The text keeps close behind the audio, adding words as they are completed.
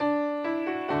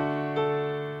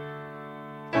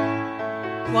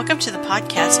Welcome to the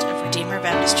podcast of Redeemer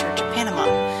Baptist Church of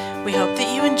Panama. We hope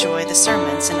that you enjoy the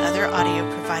sermons and other audio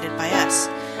provided by us.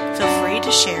 Feel free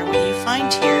to share what you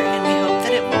find here, and we hope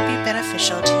that it will be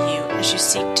beneficial to you as you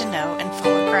seek to know and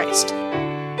follow Christ.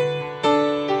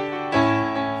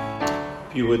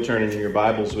 If you would turn into your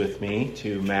Bibles with me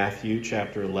to Matthew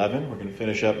chapter 11. We're going to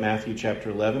finish up Matthew chapter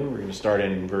 11. We're going to start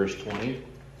in verse 20.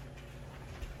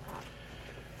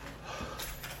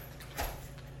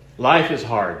 Life is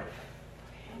hard.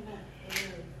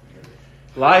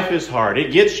 Life is hard.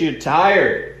 It gets you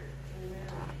tired.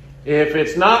 If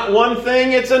it's not one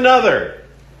thing, it's another.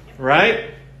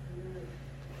 Right?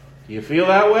 Do you feel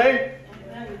that way?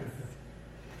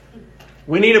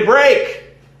 We need a break.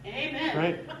 Amen.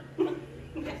 Right?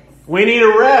 We need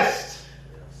a rest.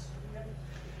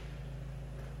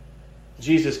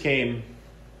 Jesus came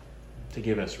to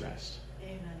give us rest.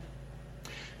 Amen.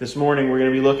 This morning we're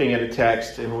going to be looking at a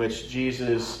text in which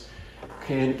Jesus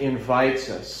invites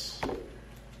us.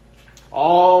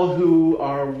 All who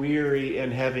are weary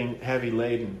and heavy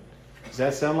laden. Does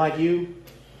that sound like you?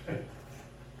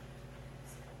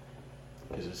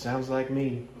 Because it sounds like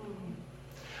me.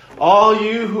 All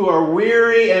you who are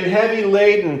weary and heavy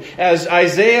laden, as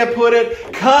Isaiah put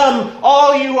it, come,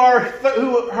 all you who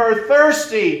are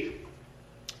thirsty,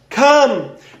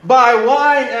 come, buy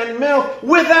wine and milk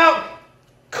without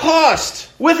cost,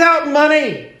 without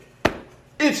money.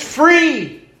 It's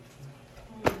free.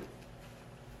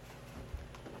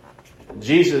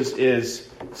 Jesus is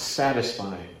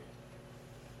satisfying.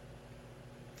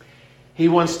 He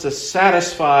wants to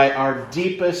satisfy our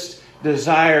deepest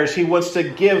desires. He wants to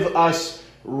give us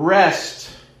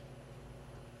rest.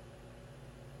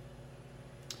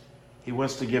 He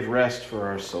wants to give rest for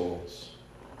our souls.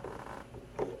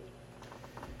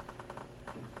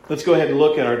 Let's go ahead and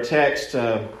look at our text,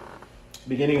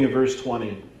 beginning in verse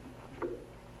 20.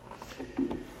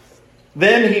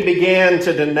 Then he began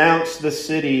to denounce the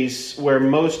cities where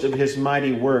most of his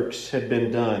mighty works had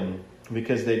been done,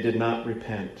 because they did not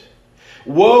repent.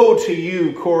 Woe to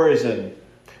you, Chorazin!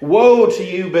 Woe to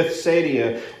you,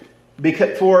 Bethsaida!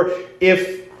 For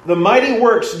if the mighty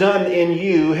works done in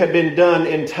you had been done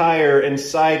in Tyre and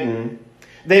Sidon,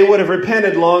 they would have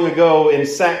repented long ago in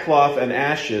sackcloth and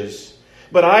ashes.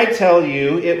 But I tell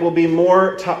you, it will be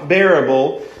more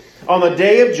bearable on the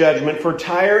day of judgment for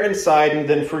Tyre and Sidon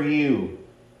than for you.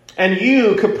 And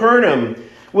you, Capernaum,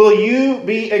 will you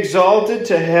be exalted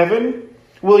to heaven?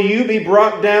 Will you be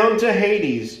brought down to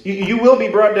Hades? You will be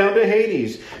brought down to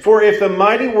Hades. For if the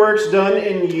mighty works done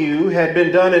in you had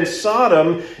been done in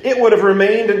Sodom, it would have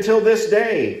remained until this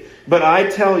day. But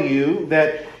I tell you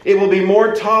that it will be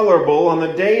more tolerable on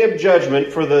the day of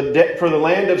judgment for the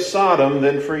land of Sodom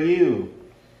than for you.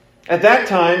 At that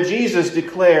time, Jesus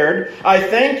declared, I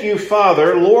thank you,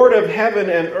 Father, Lord of heaven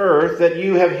and earth, that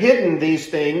you have hidden these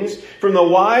things from the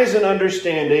wise and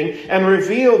understanding and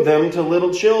revealed them to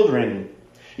little children.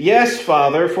 Yes,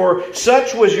 Father, for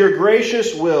such was your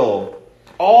gracious will.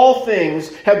 All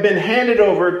things have been handed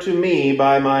over to me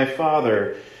by my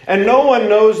Father. And no one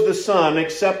knows the Son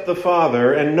except the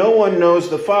Father, and no one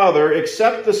knows the Father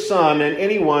except the Son and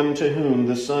anyone to whom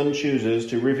the Son chooses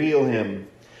to reveal him.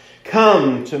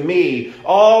 Come to me,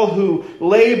 all who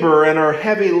labor and are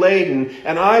heavy laden,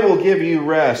 and I will give you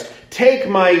rest. Take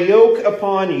my yoke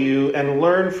upon you and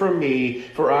learn from me,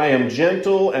 for I am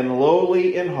gentle and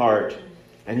lowly in heart,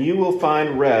 and you will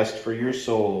find rest for your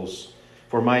souls.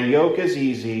 For my yoke is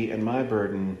easy and my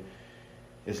burden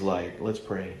is light. Let's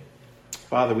pray.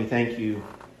 Father, we thank you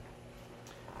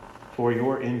for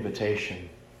your invitation.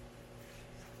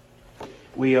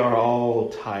 We are all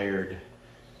tired.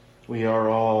 We are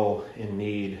all in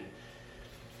need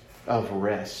of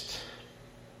rest.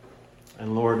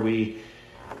 And Lord, we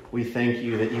thank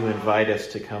you that you invite us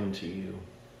to come to you,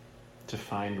 to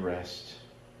find rest,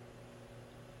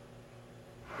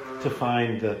 to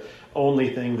find the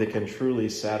only thing that can truly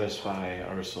satisfy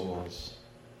our souls.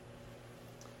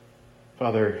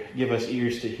 Father, give us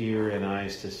ears to hear and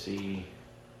eyes to see.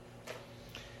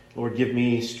 Lord, give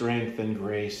me strength and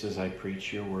grace as I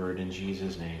preach your word in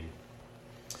Jesus' name.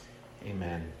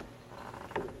 Amen.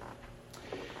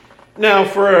 Now,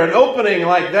 for an opening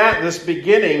like that, this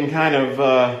beginning kind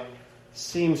of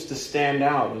seems to stand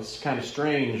out. It's kind of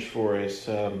strange for us.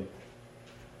 Where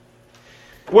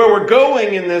we're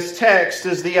going in this text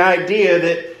is the idea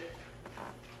that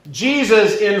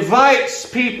Jesus invites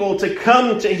people to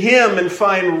come to him and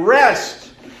find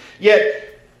rest.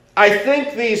 Yet, I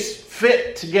think these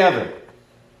fit together.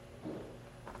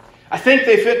 I think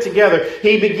they fit together.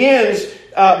 He begins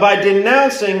by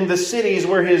denouncing the cities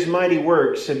where his mighty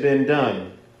works had been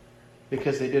done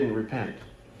because they didn't repent.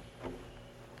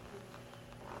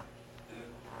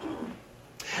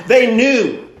 They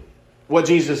knew what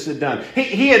Jesus had done.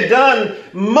 He had done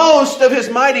most of his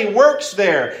mighty works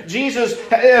there. Jesus,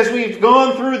 as we've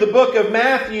gone through the book of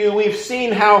Matthew, we've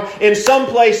seen how in some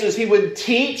places he would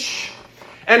teach,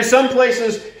 and some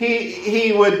places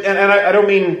he would, and I don't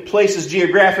mean places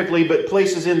geographically, but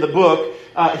places in the book,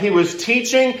 he was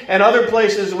teaching, and other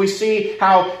places we see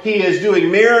how he is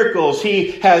doing miracles.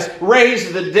 He has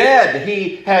raised the dead.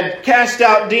 He had cast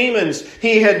out demons.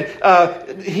 He had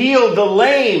healed the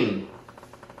lame.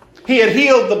 He had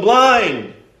healed the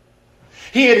blind.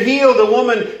 He had healed a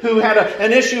woman who had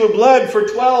an issue of blood for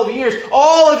 12 years.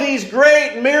 All of these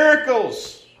great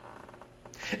miracles.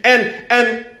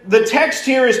 And the text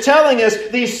here is telling us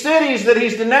these cities that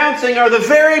he's denouncing are the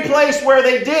very place where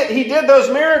he did those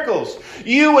miracles.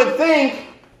 You would think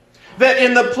that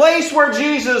in the place where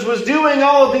Jesus was doing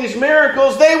all of these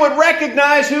miracles, they would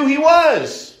recognize who he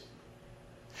was.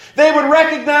 They would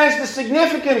recognize the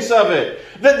significance of it.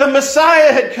 That the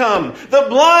Messiah had come. The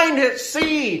blind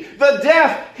see. The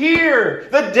deaf hear.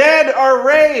 The dead are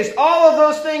raised. All of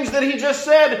those things that he just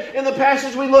said in the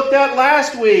passage we looked at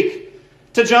last week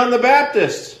to John the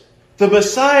Baptist. The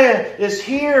Messiah is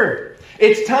here.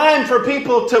 It's time for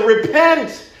people to repent,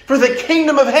 for the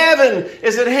kingdom of heaven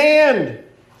is at hand.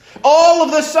 All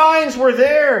of the signs were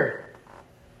there.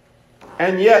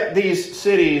 And yet these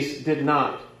cities did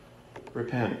not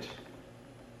repent.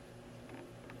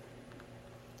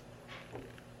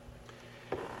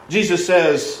 Jesus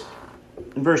says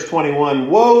in verse 21,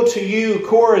 "Woe to you,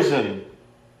 Chorazin."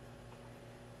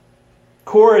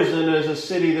 Chorazin is a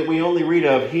city that we only read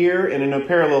of here and in a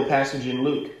parallel passage in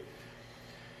Luke.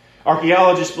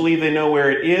 Archaeologists believe they know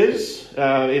where it is.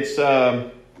 It's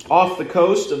off the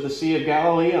coast of the Sea of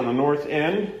Galilee on the north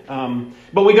end.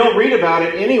 But we don't read about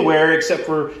it anywhere except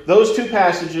for those two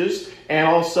passages and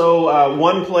also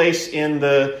one place in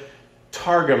the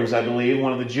Targums, I believe,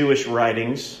 one of the Jewish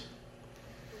writings.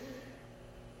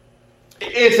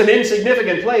 It's an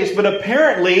insignificant place, but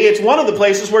apparently it's one of the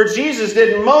places where Jesus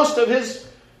did most of his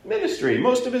ministry,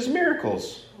 most of his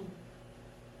miracles.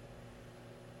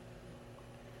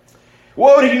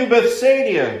 Woe to you,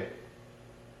 Bethsaida!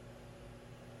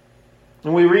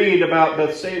 And we read about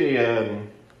Bethsaida and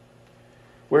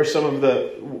where some of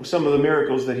the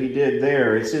miracles that he did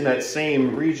there. It's in that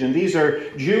same region. These are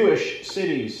Jewish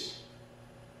cities,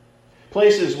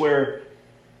 places where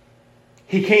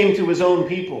he came to his own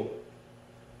people.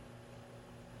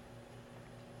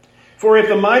 For if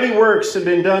the mighty works that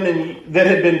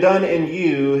had been done in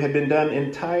you had been done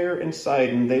in Tyre and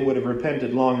Sidon, they would have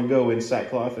repented long ago in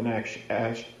sackcloth and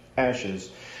ashes.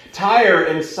 Tyre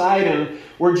and Sidon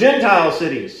were Gentile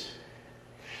cities.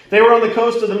 They were on the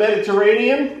coast of the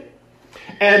Mediterranean,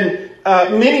 and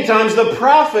many times the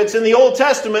prophets in the Old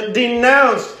Testament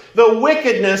denounced the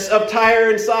wickedness of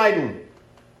Tyre and Sidon.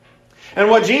 And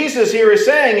what Jesus here is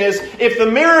saying is, if the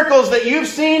miracles that you've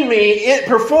seen me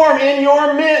perform in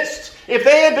your midst, if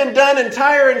they had been done in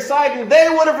Tyre and Sidon, they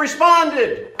would have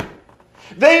responded.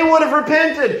 They would have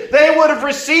repented. They would have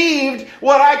received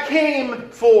what I came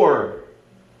for.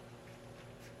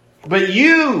 But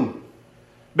you,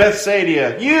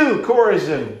 Bethsaida, you,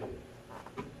 Chorazin,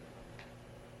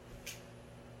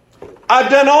 I've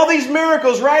done all these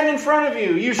miracles right in front of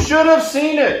you. You should have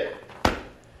seen it.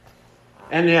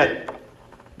 And yet,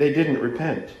 they didn't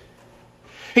repent.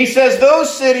 He says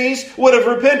those cities would have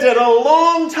repented a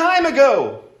long time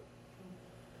ago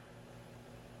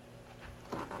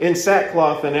in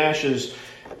sackcloth and ashes.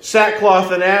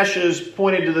 Sackcloth and ashes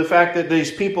pointed to the fact that these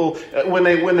people, when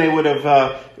they would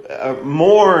have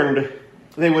mourned,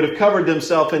 they would have covered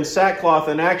themselves in sackcloth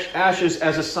and ashes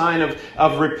as a sign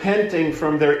of repenting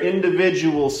from their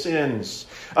individual sins,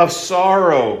 of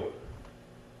sorrow.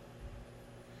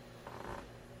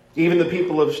 Even the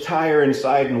people of Tyre and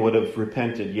Sidon would have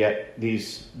repented, yet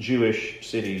these Jewish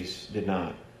cities did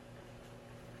not.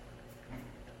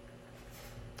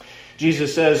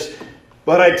 Jesus says,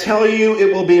 "But I tell you,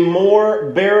 it will be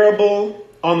more bearable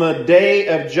on the day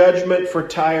of judgment for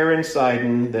Tyre and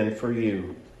Sidon than for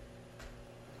you."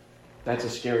 That's a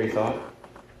scary thought.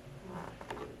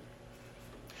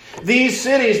 These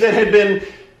cities that had been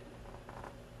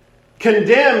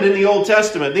condemned in the Old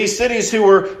Testament, these cities who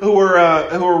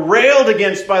were railed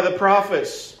against by the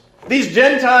prophets, these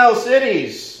Gentile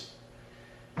cities,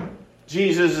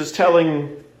 Jesus is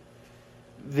telling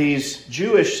these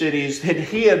Jewish cities that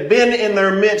he had been in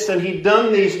their midst and he'd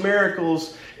done these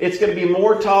miracles. It's going to be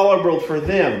more tolerable for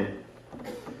them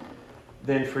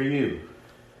than for you.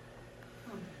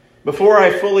 Before I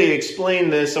fully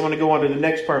explain this, I want to go on to the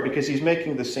next part because he's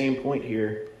making the same point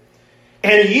here.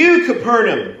 And you,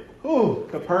 Capernaum. Oh,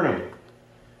 Capernaum.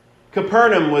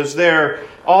 Capernaum was there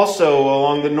also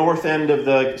along the north end of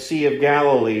the Sea of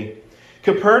Galilee.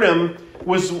 Capernaum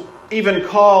was even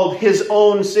called his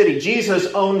own city, Jesus'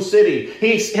 own city.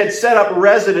 He had set up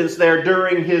residence there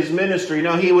during his ministry.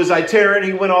 Now, he was itinerant,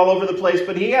 he went all over the place,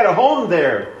 but he had a home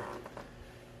there.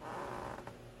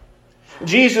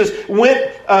 Jesus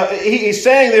went, he's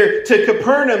saying there to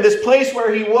Capernaum, this place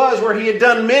where he was, where he had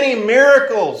done many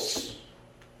miracles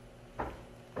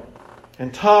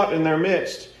and taught in their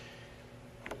midst.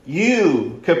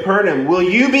 You, Capernaum, will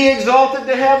you be exalted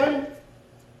to heaven?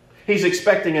 He's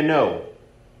expecting a no.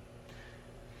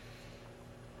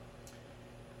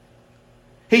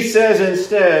 He says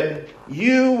instead,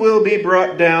 you will be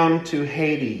brought down to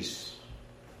Hades.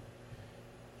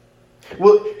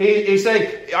 Well, he's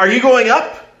saying, are you going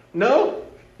up? No,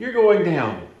 you're going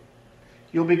down.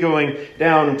 You'll be going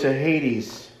down to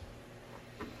Hades.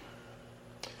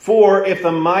 For if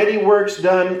the mighty works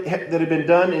that had been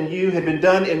done in you had been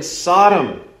done in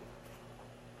Sodom.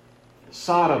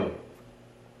 Sodom.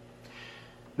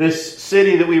 This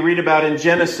city that we read about in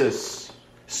Genesis.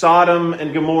 Sodom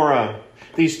and Gomorrah.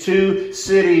 These two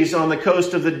cities on the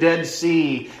coast of the Dead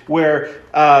Sea where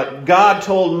God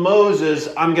told Moses,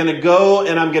 I'm going to go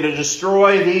and I'm going to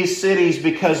destroy these cities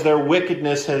because their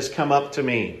wickedness has come up to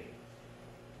me.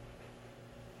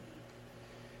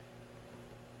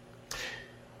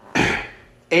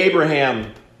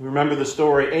 Abraham, remember the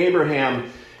story,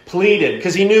 Abraham pleaded,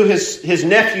 because he knew his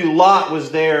nephew Lot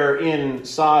was there in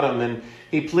Sodom, and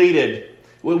he pleaded,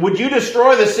 would you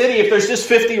destroy the city if there's just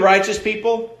 50 righteous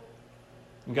people?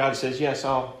 And God says, yes,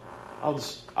 I'll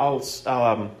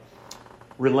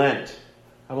relent.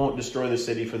 I won't destroy the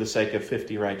city for the sake of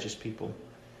 50 righteous people.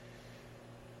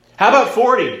 How about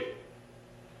 40?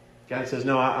 God says,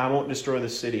 no, I won't destroy the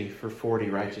city for 40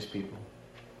 righteous people.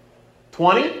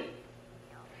 20?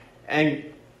 And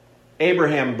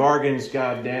Abraham bargains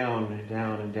God down and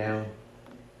down and down.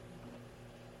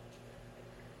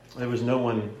 There was no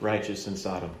one righteous in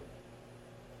Sodom.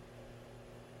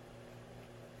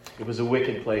 It was a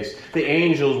wicked place. The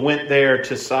angels went there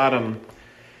to Sodom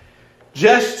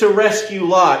just to rescue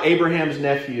Lot, Abraham's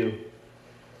nephew.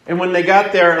 And when they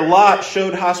got there, Lot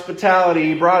showed hospitality.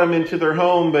 He brought them into their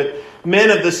home. But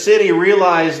men of the city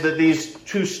realized that these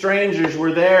two strangers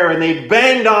were there. And they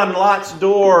banged on Lot's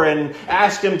door and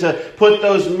asked him to put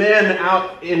those men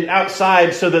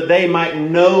outside so that they might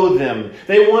know them.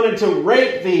 They wanted to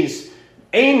rape these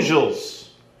angels.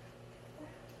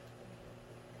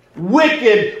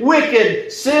 Wicked,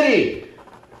 wicked city.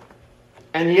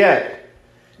 And yet,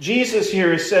 Jesus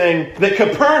here is saying that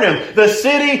Capernaum, the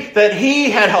city that he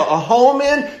had a home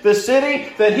in, the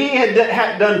city that he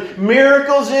had done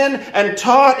miracles in and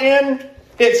taught in,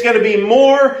 it's going to be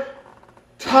more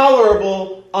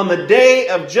tolerable on the day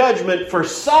of judgment for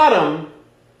Sodom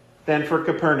than for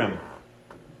Capernaum.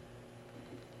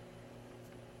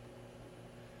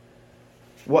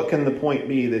 What can the point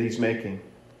be that he's making?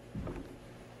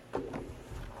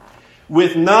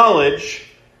 With knowledge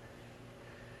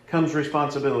comes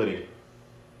responsibility.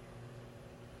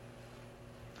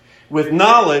 With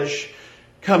knowledge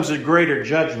comes a greater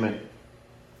judgment.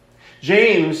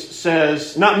 James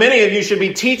says, not many of you should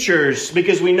be teachers,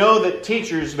 because we know that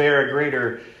teachers bear a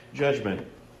greater judgment.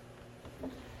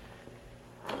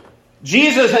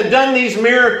 Jesus had done these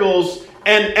miracles,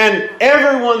 and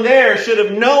everyone there should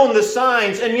have known the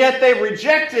signs, and yet they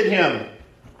rejected him.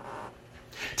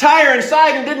 Tyre and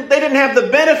Sidon didn't have the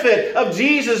benefit of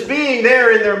Jesus being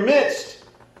there in their midst.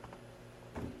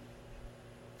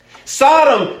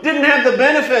 Sodom didn't have the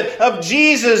benefit of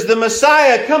Jesus, the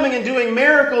Messiah, coming and doing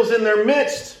miracles in their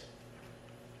midst.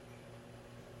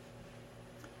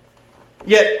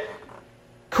 Yet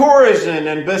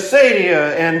Chorazin and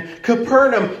Bethsaida and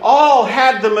Capernaum all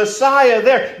had the Messiah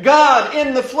there. God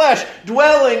in the flesh,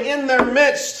 dwelling in their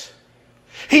midst.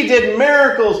 He did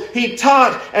miracles, he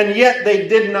taught, and yet they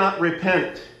did not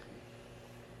repent.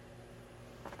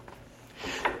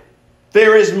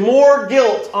 There is more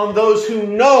guilt on those who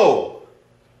know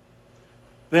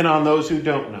than on those who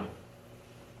don't know.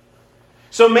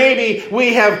 So maybe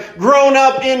we have grown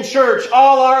up in church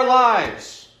all our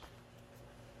lives.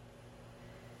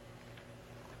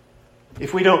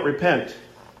 If we don't repent,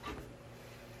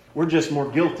 we're just more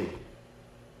guilty.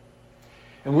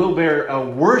 And we'll bear a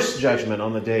worse judgment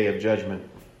on the day of judgment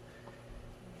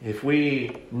if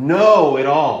we know it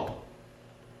all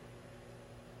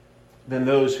than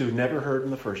those who never heard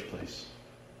in the first place.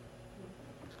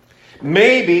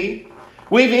 Maybe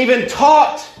we've even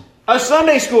taught a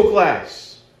Sunday school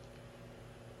class.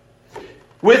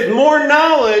 With more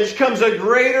knowledge comes a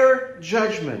greater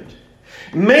judgment.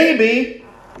 Maybe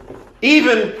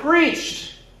even preached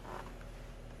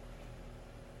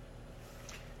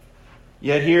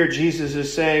Yet here Jesus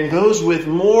is saying those with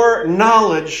more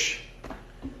knowledge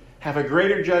have a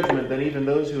greater judgment than even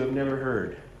those who have never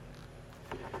heard.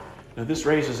 Now this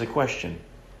raises a question.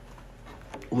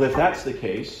 Well, if that's the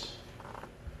case,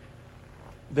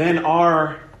 then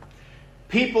are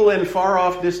people in far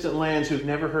off distant lands who've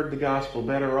never heard the gospel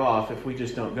better off if we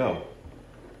just don't go?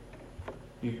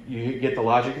 You get the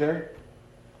logic there?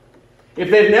 If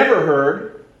they've never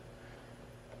heard,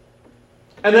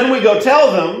 and then we go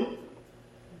tell them,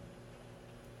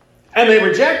 and they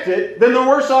reject it, then they're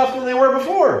worse off than they were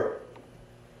before.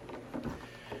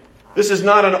 This is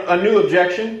not a new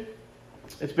objection.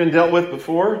 It's been dealt with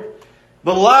before.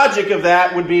 The logic of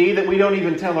that would be that we don't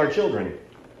even tell our children.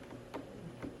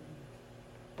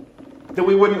 That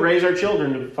we wouldn't raise our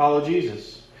children to follow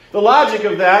Jesus. The logic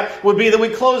of that would be that we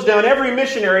close down every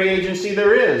missionary agency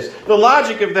there is. The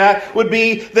logic of that would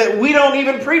be that we don't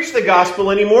even preach the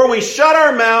gospel anymore. We shut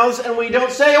our mouths and we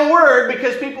don't say a word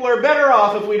because people are better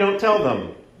off if we don't tell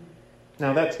them.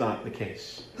 Now that's not the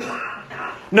case.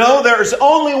 No, there's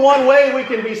only one way we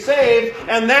can be saved,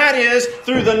 and that is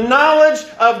through the knowledge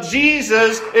of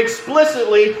Jesus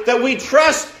explicitly, that we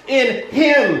trust in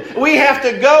Him. We have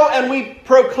to go and we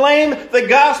proclaim the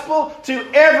gospel to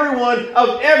everyone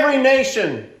of every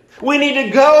nation. We need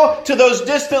to go to those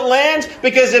distant lands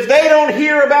because if they don't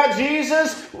hear about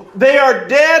Jesus, they are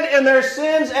dead in their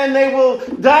sins and they will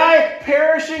die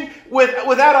perishing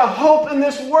without a hope in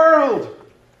this world.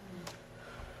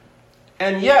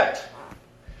 And yet,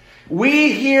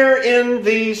 we here in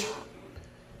these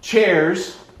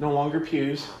chairs, no longer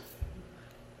pews,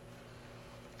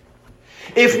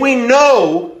 if we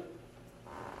know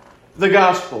the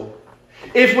gospel,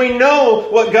 if we know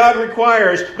what God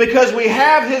requires, because we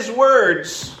have His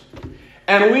words,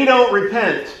 and we don't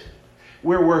repent,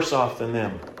 we're worse off than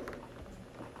them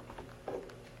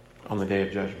on the day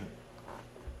of judgment.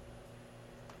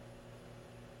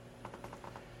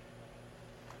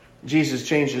 Jesus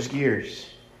changes gears.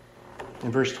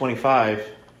 In verse 25,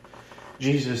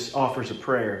 Jesus offers a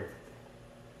prayer.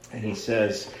 And He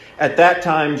says, "At that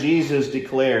time Jesus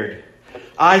declared,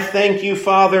 I thank you,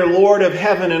 Father, Lord of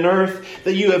heaven and earth,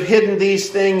 that you have hidden these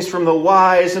things from the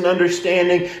wise and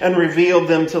understanding and revealed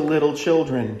them to little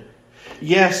children.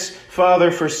 Yes, Father,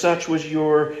 for such was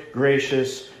your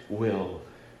gracious will."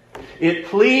 It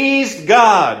pleased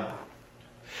God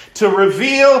to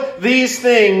reveal these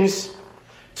things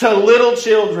to little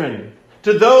children,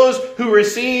 to those who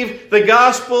receive the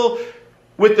gospel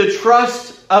with the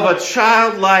trust of a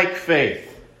childlike faith.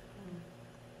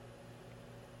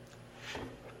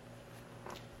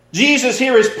 Jesus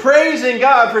here is praising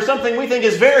God for something we think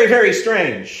is very, very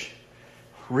strange.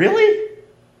 Really?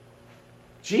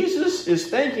 Jesus is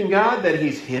thanking God that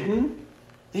He's hidden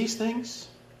these things?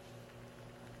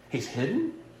 He's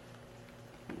hidden?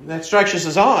 That strikes us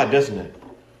as odd, doesn't it?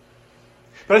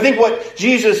 But I think what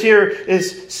Jesus here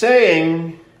is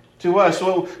saying to us,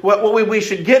 what we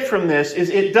should get from this is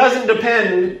it doesn't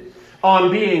depend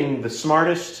on being the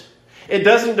smartest. It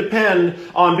doesn't depend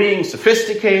on being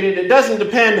sophisticated. It doesn't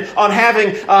depend on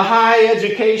having a high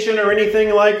education or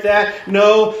anything like that.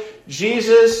 No,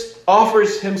 Jesus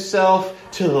offers Himself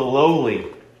to the lowly,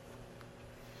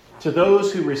 to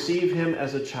those who receive Him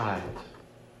as a child.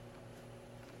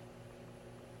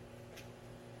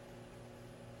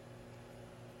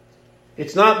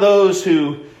 It's not those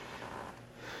who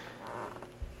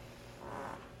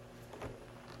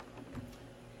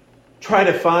try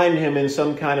to find Him in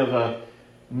some kind of a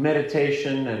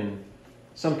meditation and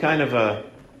some kind of a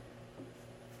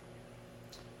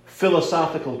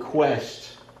philosophical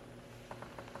quest.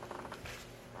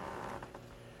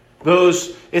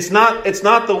 It's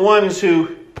not the ones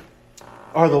who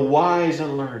are the wise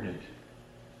and learned.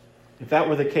 If that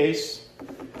were the case,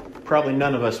 probably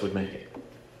none of us would make it.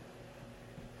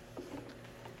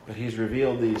 But He's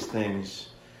revealed these things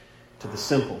to the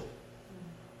simple,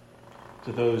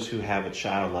 to those who have a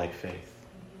childlike faith.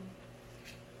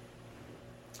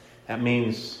 That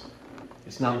means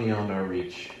it's not beyond our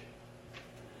reach.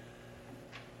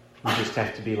 We just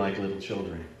have to be like little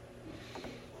children.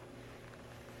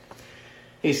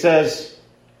 He says,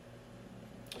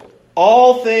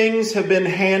 "All things have been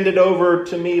handed over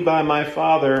to me by my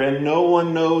Father, and no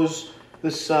one knows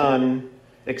the Son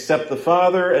except the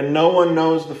Father, and no one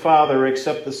knows the Father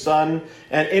except the Son,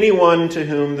 and anyone to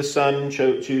whom the Son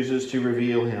chooses to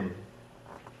reveal Him."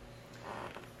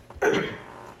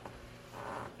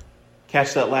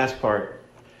 Catch that last part.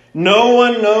 No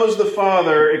one knows the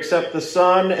Father except the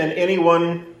Son, and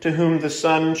anyone to whom the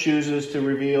Son chooses to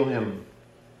reveal Him.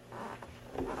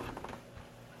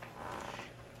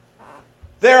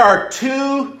 There are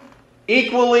two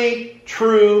equally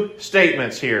true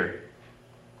statements here.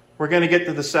 We're going to get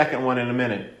to the second one in a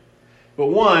minute. But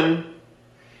one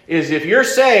is, if you're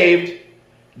saved,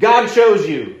 God chose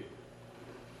you.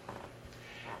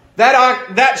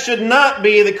 That should not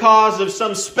be the cause of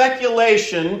some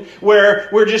speculation where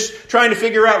we're just trying to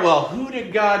figure out, well, who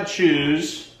did God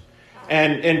choose?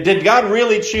 And did God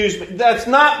really choose? That's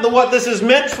not what this is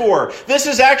meant for. This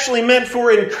is actually meant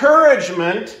for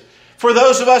encouragement for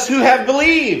those of us who have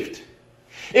believed.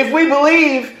 If we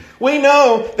believe, we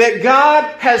know that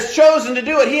God has chosen to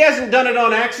do it. He hasn't done it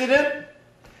on accident.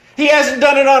 He hasn't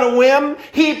done it on a whim.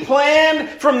 He planned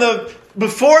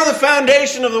before the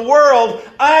foundation of the world,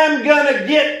 I'm going to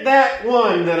get that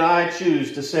one that I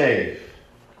choose to save.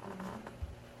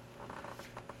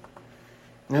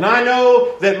 And I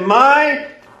know that my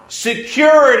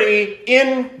security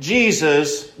in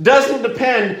Jesus doesn't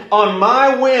depend on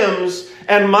my whims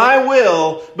and my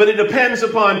will, but it depends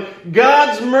upon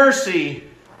God's mercy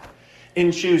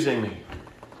in choosing me.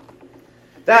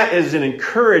 That is an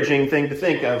encouraging thing to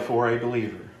think of for a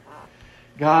believer.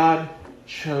 God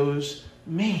chose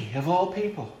me, of all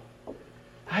people.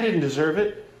 I didn't deserve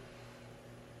it.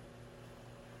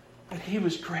 But He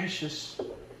was gracious.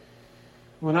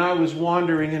 When I was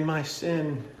wandering in my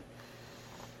sin,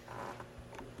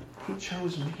 He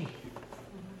chose me.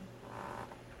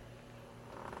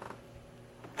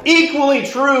 Equally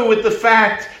true with the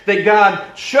fact that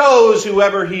God chose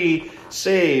whoever He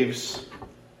saves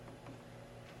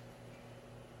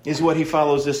is what He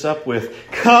follows this up with.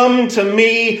 Come to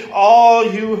me,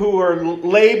 all you who are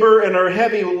labor and are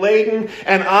heavy laden,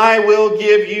 and I will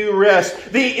give you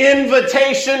rest. The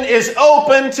invitation is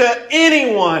open to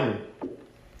anyone.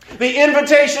 The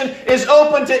invitation is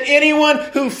open to anyone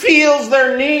who feels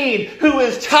their need, who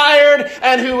is tired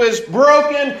and who is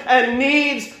broken and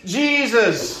needs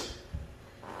Jesus.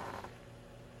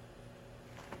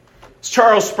 It's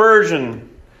Charles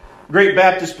Spurgeon, great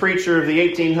Baptist preacher of the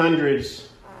 1800s.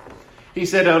 He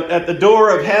said, at the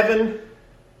door of heaven,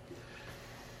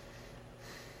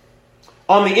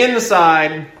 on the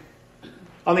inside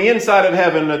of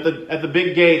heaven, at the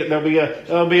big gate,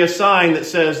 there'll be a sign that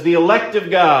says, "The elect of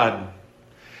God."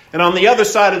 And on the other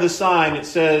side of the sign, it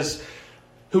says,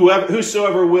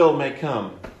 "Whosoever will may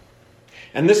come."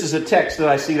 And this is a text that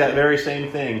I see that very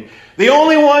same thing. The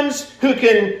only ones who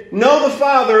can know the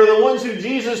Father are the ones who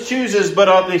Jesus chooses, but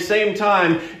at the same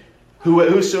time,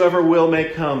 whosoever will may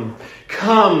come.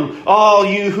 Come, all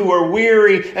you who are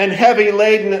weary and heavy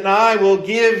laden, and I will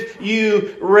give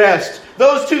you rest.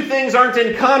 Those two things aren't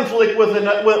in conflict with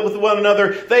one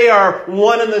another. They are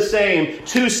one and the same,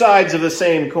 two sides of the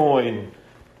same coin.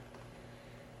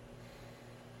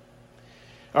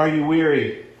 Are you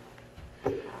weary?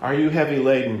 Are you heavy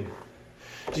laden?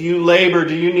 Do you labor?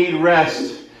 Do you need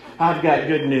rest? I've got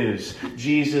good news.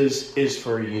 Jesus is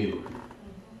for you.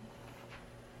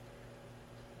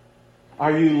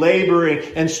 Are you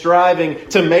laboring and striving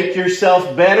to make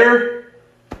yourself better?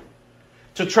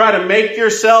 To try to make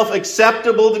yourself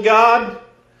acceptable to God?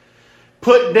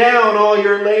 Put down all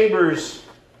your labors,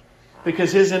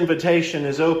 because His invitation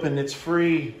is open. It's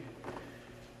free.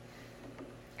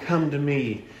 Come to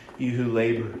me, you who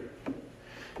labor.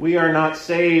 We are not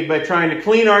saved by trying to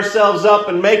clean ourselves up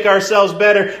and make ourselves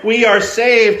better. We are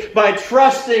saved by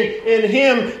trusting in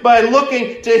Him, by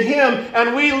looking to Him.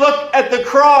 And we look at the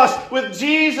cross with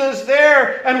Jesus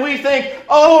there and we think,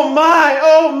 oh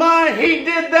my, He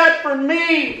did that for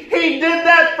me. He did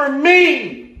that for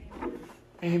me.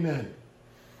 Amen.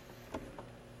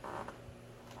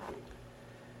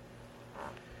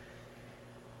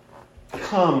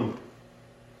 Come,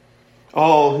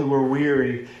 all who are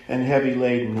weary and heavy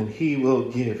laden, and He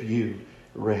will give you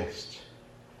rest.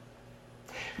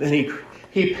 Then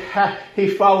he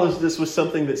follows this with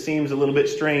something that seems a little bit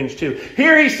strange too.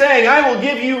 Here He's saying, I will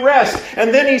give you rest.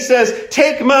 And then He says,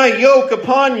 take my yoke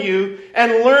upon you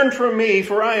and learn from me,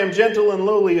 for I am gentle and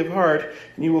lowly of heart,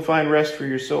 and you will find rest for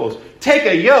your souls. Take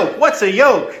a yoke. What's a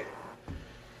yoke?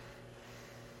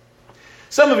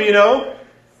 Some of you know,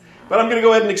 but I'm going to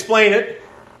go ahead and explain it.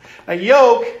 A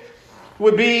yoke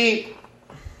would be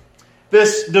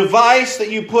this device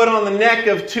that you put on the neck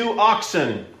of two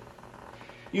oxen.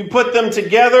 You put them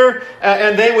together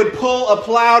and they would pull a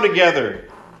plow together.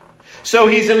 So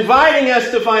He's inviting us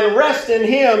to find rest in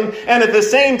Him, and at the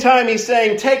same time He's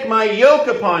saying, take my yoke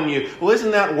upon you. Well,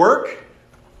 isn't that work?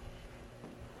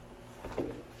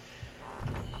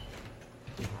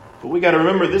 But we got to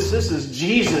remember this is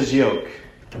Jesus' yoke.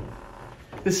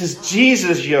 This is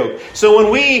Jesus' yoke. So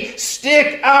when we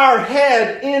stick our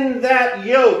head in that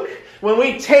yoke, when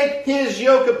we take His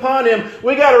yoke upon Him,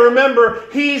 we got to remember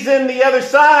He's in the other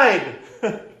side.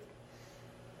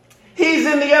 He's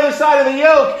in the other side of the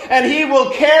yoke, and He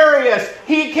will carry us.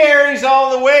 He carries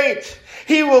all the weight.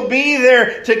 He will be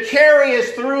there to carry us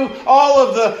through all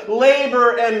of the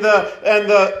labor and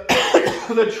the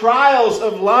the trials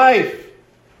of life.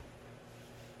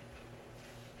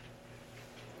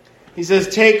 He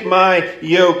says, "Take my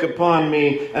yoke upon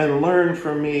me and learn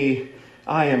from me.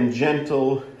 I am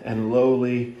gentle and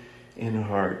lowly in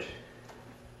heart."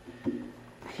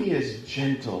 He is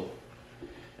gentle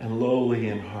and lowly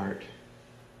in heart.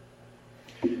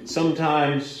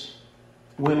 Sometimes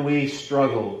when we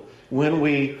struggle, when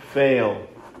we fail,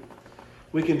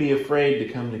 we can be afraid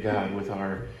to come to God with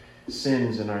our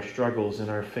sins and our struggles and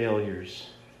our failures.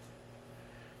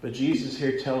 But Jesus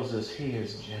here tells us He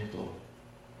is gentle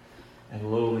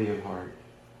and lowly of heart.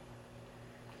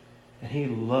 And He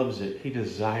loves it. He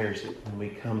desires it when we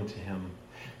come to Him,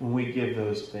 when we give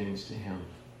those things to Him.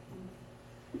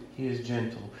 He is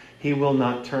gentle. He will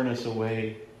not turn us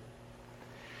away.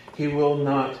 He will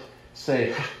not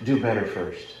say, "Do better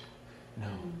first." No.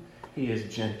 He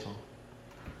is gentle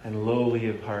and lowly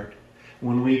of heart.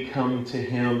 When we come to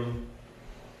Him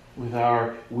with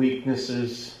our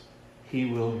weaknesses, He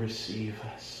will receive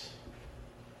us.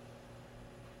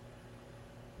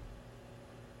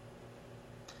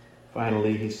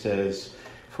 Finally, He says,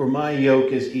 "For my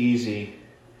yoke is easy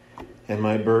and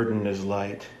my burden is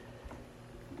light."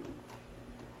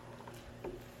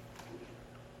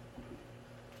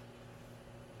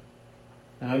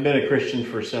 Now, I've been a Christian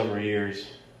for several years.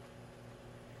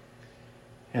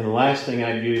 And the last thing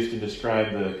I'd use to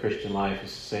describe the Christian life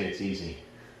is to say it's easy.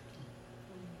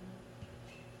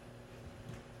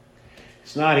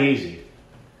 It's not easy,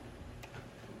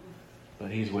 but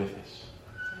He's with us.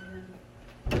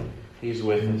 He's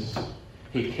with us.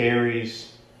 He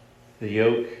carries the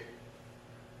yoke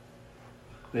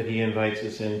that He invites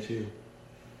us into.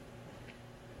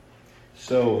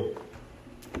 So,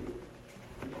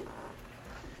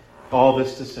 all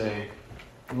this to say,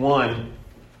 one,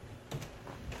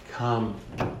 come.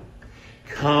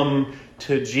 Come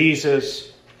to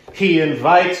Jesus. He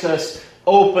invites us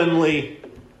openly.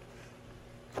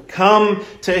 Come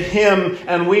to Him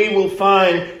and we will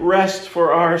find rest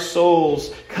for our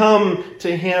souls. Come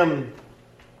to Him.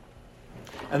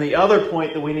 And the other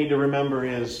point that we need to remember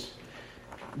is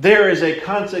there is a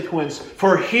consequence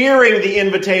for hearing the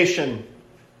invitation,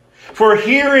 for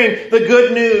hearing the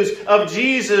good news of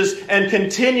Jesus and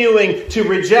continuing to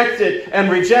reject it and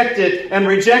reject it and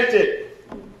reject it.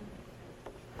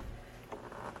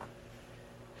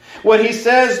 What He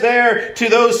says there to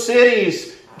those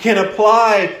cities can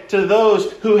apply to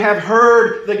those who have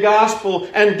heard the gospel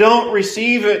and don't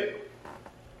receive it.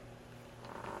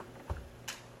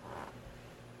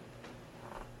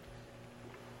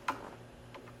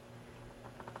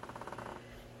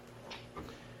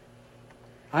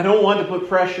 I don't want to put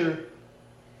pressure.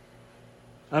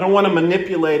 I don't want to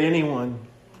manipulate anyone.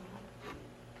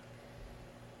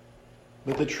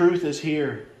 But the truth is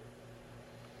here.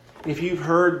 If you've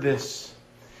heard this,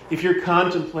 if you're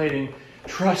contemplating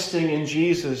trusting in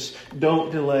Jesus,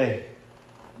 don't delay.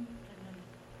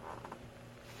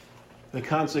 The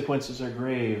consequences are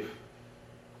grave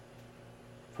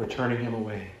for turning Him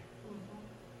away.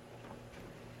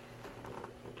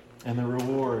 And the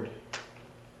reward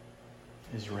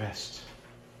is rest.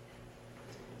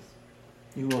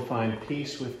 You will find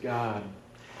peace with God.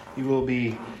 You will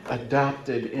be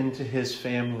adopted into His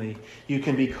family. You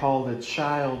can be called a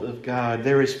child of God.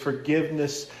 There is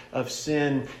forgiveness of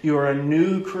sin. You are a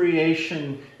new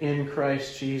creation in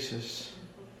Christ Jesus.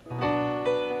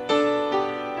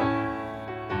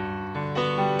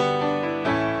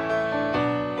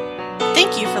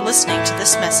 Thank you for listening to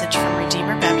this message from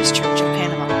Redeemer Baptist Church in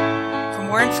Panama. For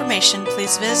more information,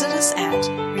 please visit us at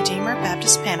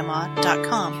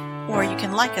RedeemerBaptistPanama.com, or you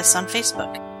can like us on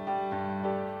Facebook.